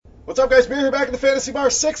What's up, guys? Beer here back in the Fantasy Bar.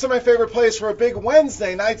 6 of my favorite plays for a big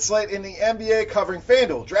Wednesday night slate in the NBA covering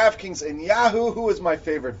FanDuel, DraftKings, and Yahoo. Who is my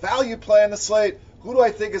favorite value play on the slate? Who do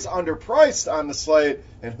I think is underpriced on the slate?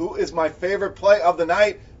 And who is my favorite play of the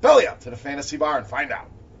night? Belly up to the Fantasy Bar and find out.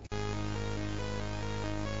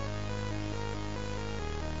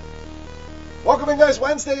 Welcome in, guys.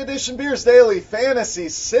 Wednesday edition Beers Daily Fantasy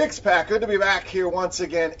 6-pack. Good to be back here once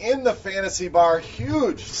again in the Fantasy Bar.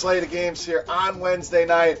 Huge slate of games here on Wednesday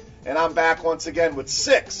night. And I'm back once again with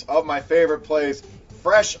 6 of my favorite plays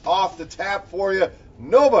fresh off the tap for you.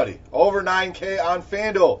 Nobody over 9K on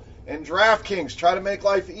FanDuel and DraftKings. Try to make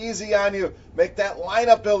life easy on you. Make that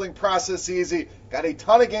lineup building process easy. Got a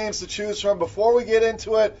ton of games to choose from. Before we get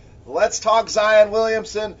into it, let's talk Zion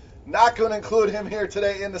Williamson. Not going to include him here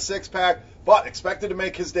today in the 6-pack, but expected to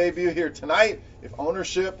make his debut here tonight. If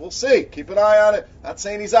ownership, we'll see. Keep an eye on it. Not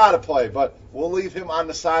saying he's out of play, but we'll leave him on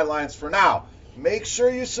the sidelines for now. Make sure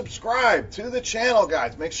you subscribe to the channel,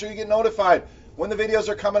 guys. Make sure you get notified when the videos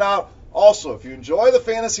are coming out. Also, if you enjoy the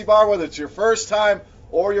Fantasy Bar, whether it's your first time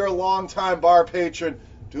or you're a long-time bar patron,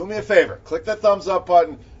 do me a favor. Click that thumbs up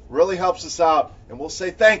button. Really helps us out, and we'll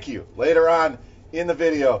say thank you later on in the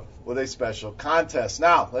video with a special contest.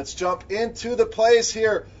 Now, let's jump into the plays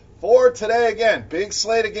here for today. Again, big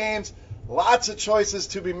slate of games, lots of choices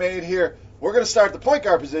to be made here. We're going to start the point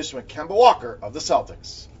guard position with Kemba Walker of the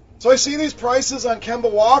Celtics. So I see these prices on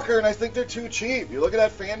Kemba Walker, and I think they're too cheap. You look at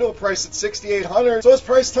that FanDuel price at $6,800. So his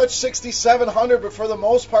price touched $6,700, but for the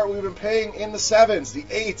most part, we've been paying in the 7s, the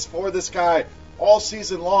 8s for this guy all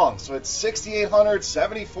season long. So it's $6,800,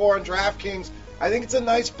 $74 on DraftKings. I think it's a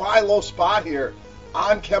nice buy low spot here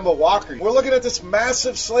on Kemba Walker. We're looking at this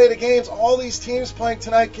massive slate of games. All these teams playing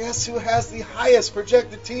tonight. Guess who has the highest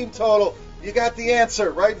projected team total? You got the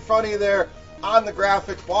answer right in front of you there on the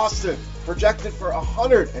graphic. Boston projected for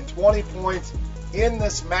 120 points in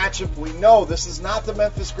this matchup. We know this is not the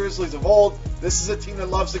Memphis Grizzlies of old. This is a team that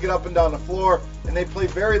loves to get up and down the floor, and they play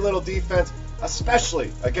very little defense,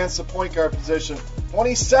 especially against the point guard position.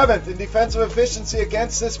 27th in defensive efficiency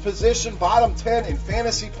against this position, bottom 10 in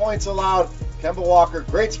fantasy points allowed. Kemba Walker,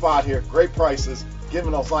 great spot here, great prices,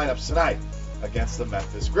 given those lineups tonight against the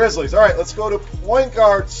Memphis Grizzlies. All right, let's go to point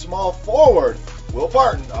guard, small forward, Will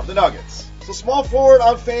Barton of the Nuggets. So small forward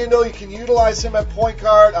on FanDuel, you can utilize him at point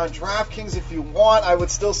guard. On DraftKings if you want, I would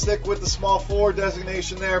still stick with the small forward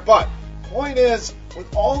designation there. But point is,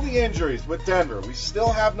 with all the injuries with Denver, we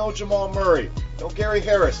still have no Jamal Murray, no Gary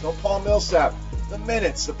Harris, no Paul Millsap. The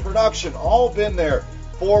minutes, the production, all been there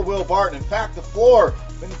for Will Barton. In fact, the floor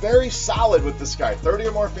been very solid with this guy. 30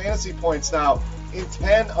 or more fantasy points now in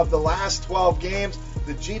 10 of the last 12 games.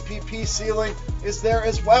 The GPP ceiling is there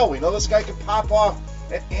as well. We know this guy can pop off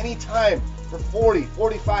at any time for 40,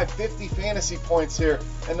 45, 50 fantasy points here.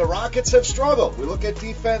 And the Rockets have struggled. We look at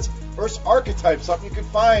defense versus archetype, something you can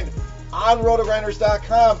find on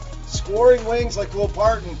rotogrinders.com. Scoring wings like Will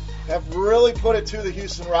Barton have really put it to the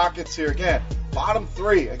Houston Rockets here. Again, bottom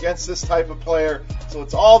 3 against this type of player. So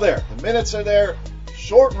it's all there. The minutes are there.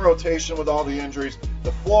 Shortened rotation with all the injuries.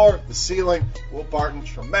 The floor, the ceiling. Will Barton,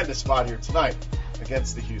 tremendous spot here tonight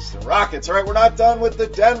against the Houston Rockets. All right, we're not done with the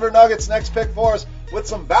Denver Nuggets. Next pick for us with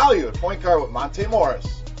some value at point guard with Monte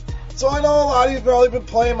Morris. So I know a lot of you have probably been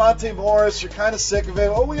playing Monte Morris. You're kind of sick of it.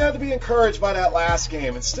 Well, we had to be encouraged by that last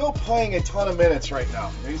game and still playing a ton of minutes right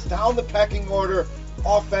now. He's down the pecking order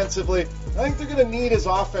offensively. I think they're going to need his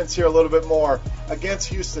offense here a little bit more against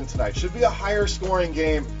Houston tonight. Should be a higher scoring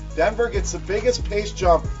game. Denver gets the biggest pace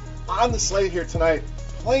jump on the slate here tonight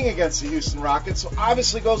playing against the Houston Rockets. So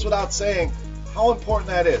obviously goes without saying how important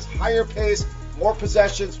that is. Higher pace, more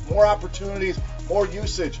possessions, more opportunities, more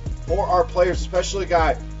usage for our players, especially a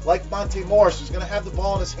guy like Monte Morris, who's going to have the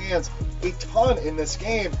ball in his hands a ton in this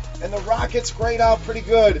game. And the Rockets grade out pretty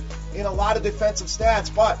good in a lot of defensive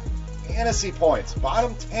stats, but fantasy points,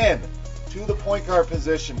 bottom 10 to the point guard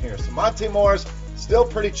position here. So Monte Morris, still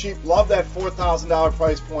pretty cheap. Love that $4,000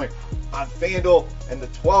 price point on FanDuel and the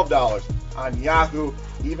 $12 on Yahoo.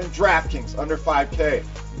 Even DraftKings under 5K.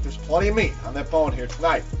 There's plenty of meat on that bone here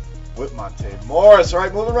tonight with Monte Morris. All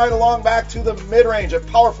right, moving right along back to the mid-range at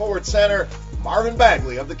power forward center, Marvin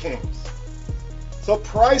Bagley of the Kings. So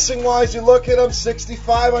pricing-wise, you look at him,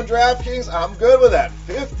 $65 on DraftKings. I'm good with that.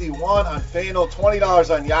 $51 on FanDuel,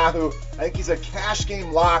 $20 on Yahoo. I think he's a cash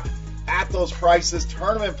game lock at those prices.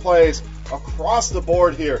 Tournament plays across the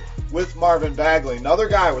board here with Marvin Bagley. Another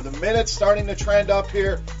guy where the minutes starting to trend up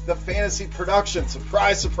here. The fantasy production,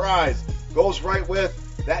 surprise, surprise, goes right with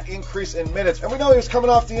that increase in minutes. And we know he was coming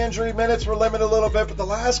off the injury. Minutes were limited a little bit, but the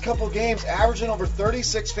last couple games averaging over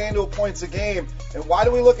 36 FanDuel points a game. And why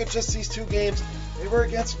do we look at just these 2 games They were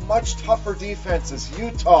against much tougher defenses.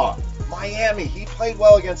 Utah, Miami, he played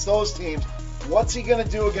well against those teams. What's he going to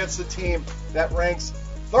do against a team that ranks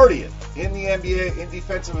 30th in the NBA in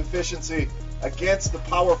defensive efficiency against the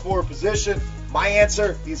power forward position? My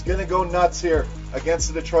answer, he's going to go nuts here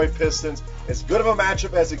against the Detroit Pistons. As good of a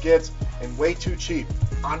matchup as it gets, and way too cheap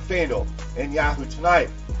on FanDuel and Yahoo tonight.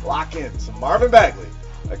 Lock in some Marvin Bagley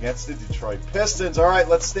against the Detroit Pistons. All right,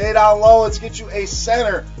 let's stay down low. Let's get you a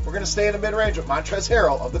center. We're going to stay in the mid-range with Montrezl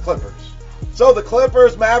Harrell of the Clippers. So the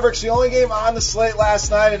Clippers, Mavericks, the only game on the slate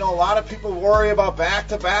last night. I know a lot of people worry about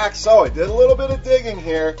back-to-back, so I did a little bit of digging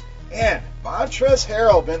here. And Montrezl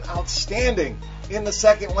Harrell been outstanding in the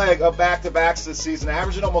second leg of back-to-backs this season,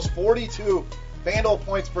 averaging almost 42 FanDuel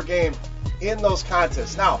points per game in those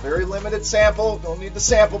contests. Now, very limited sample. Don't need the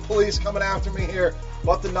sample police coming after me here,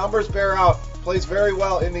 but the numbers bear out. Plays very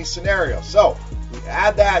well in these scenarios. So we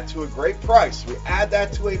add that to a great price. We add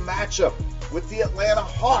that to a matchup with the Atlanta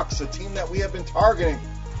Hawks, a team that we have been targeting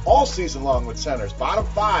all season long with centers. Bottom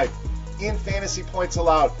 5 in fantasy points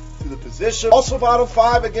allowed to the position. Also bottom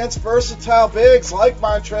 5 against versatile bigs like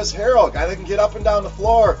Montrezl Harrell, a guy that can get up and down the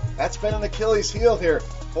floor. That's been an Achilles heel here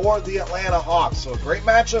for the Atlanta Hawks. So a great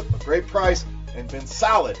matchup, a great price, and been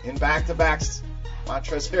solid in back-to-backs.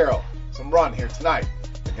 Montrezl Harrell, some run here tonight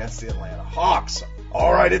against the Atlanta Hawks.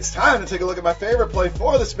 All right, it's time to take a look at my favorite play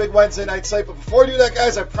for this big Wednesday night slate. But before we do that,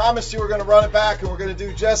 guys, I promised you we're going to run it back, and we're going to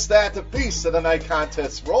do just that. The Beast of the Night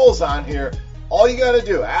contest rolls on here. All you got to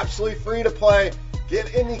do, absolutely free to play,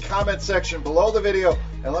 get in the comment section below the video,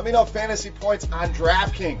 and let me know fantasy points on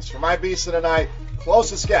DraftKings for my Beast of the Night.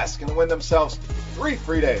 Closest guess going to win themselves 3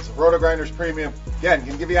 free days of RotoGrinders Premium. Again,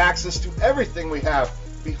 can give you access to everything we have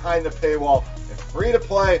behind the paywall and free to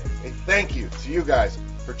play. A thank you to you guys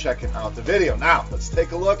for checking out the video. Now, let's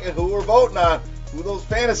take a look at who we're voting on, who those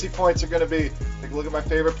fantasy points are going to be. Take a look at my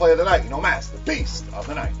favorite play of the night. You know him as the Beast of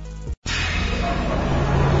the Night.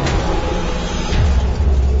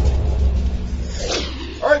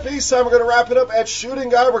 All right, Beast time. We're going to wrap it up at shooting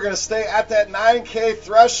guard. We're going to stay at that 9K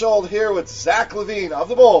threshold here with Zach LaVine of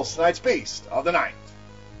the Bulls, tonight's Beast of the Night.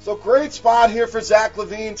 So great spot here for Zach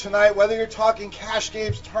LaVine tonight. Whether you're talking cash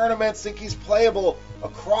games, tournaments, think he's playable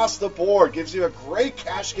across the board. Gives you a great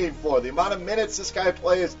cash game floor. The amount of minutes this guy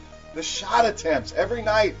plays, the shot attempts. Every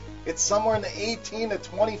night, it's somewhere in the 18 to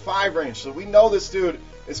 25 range. So we know this dude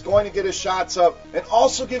is going to get his shots up. And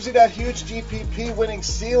also gives you that huge GPP winning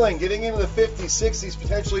ceiling, getting into the 50s, 60s,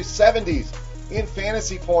 potentially 70s in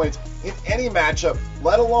fantasy points in any matchup,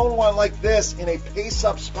 let alone one like this in a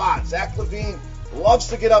pace-up spot. Zach LaVine loves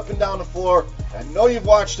to get up and down the floor. I know you've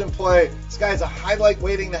watched him play. This guy's a highlight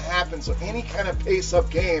waiting to happen, so any kind of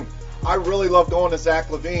pace-up game, I really love going to Zach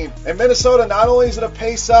LaVine. And Minnesota, not only is it a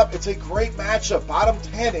pace-up, it's a great matchup. Bottom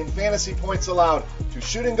 10 in fantasy points allowed to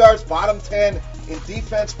shooting guards, bottom 10 in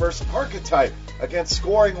defense versus archetype against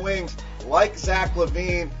scoring wings like Zach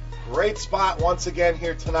LaVine. Great spot once again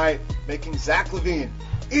here tonight, making Zach LaVine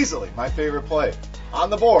easily my favorite play on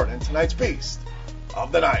the board in tonight's Beast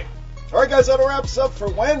of the Night. All right, guys, that wraps up for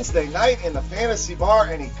Wednesday night in the Fantasy Bar.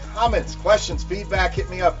 Any comments, questions, feedback, hit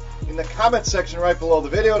me up in the comment section right below the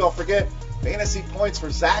video. Don't forget, fantasy points for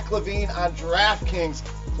Zach LaVine on DraftKings.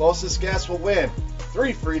 Closest guess will win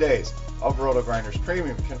 3 free days of RotoGrinders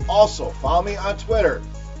Premium. You can also follow me on Twitter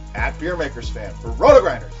at Beermakersfan. For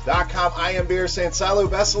RotoGrinders.com, I am Beer saying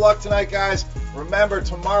salut. Best of luck tonight, guys. Remember,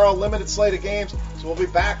 tomorrow, limited slate of games, so we'll be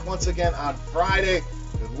back once again on Friday.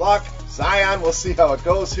 Good luck. Zion, we'll see how it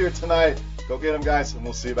goes here tonight. Go get them, guys, and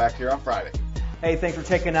we'll see you back here on Friday. Hey, thanks for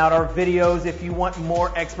checking out our videos. If you want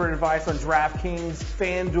more expert advice on DraftKings,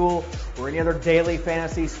 FanDuel, or any other daily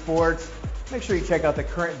fantasy sports, make sure you check out the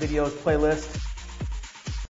current videos playlist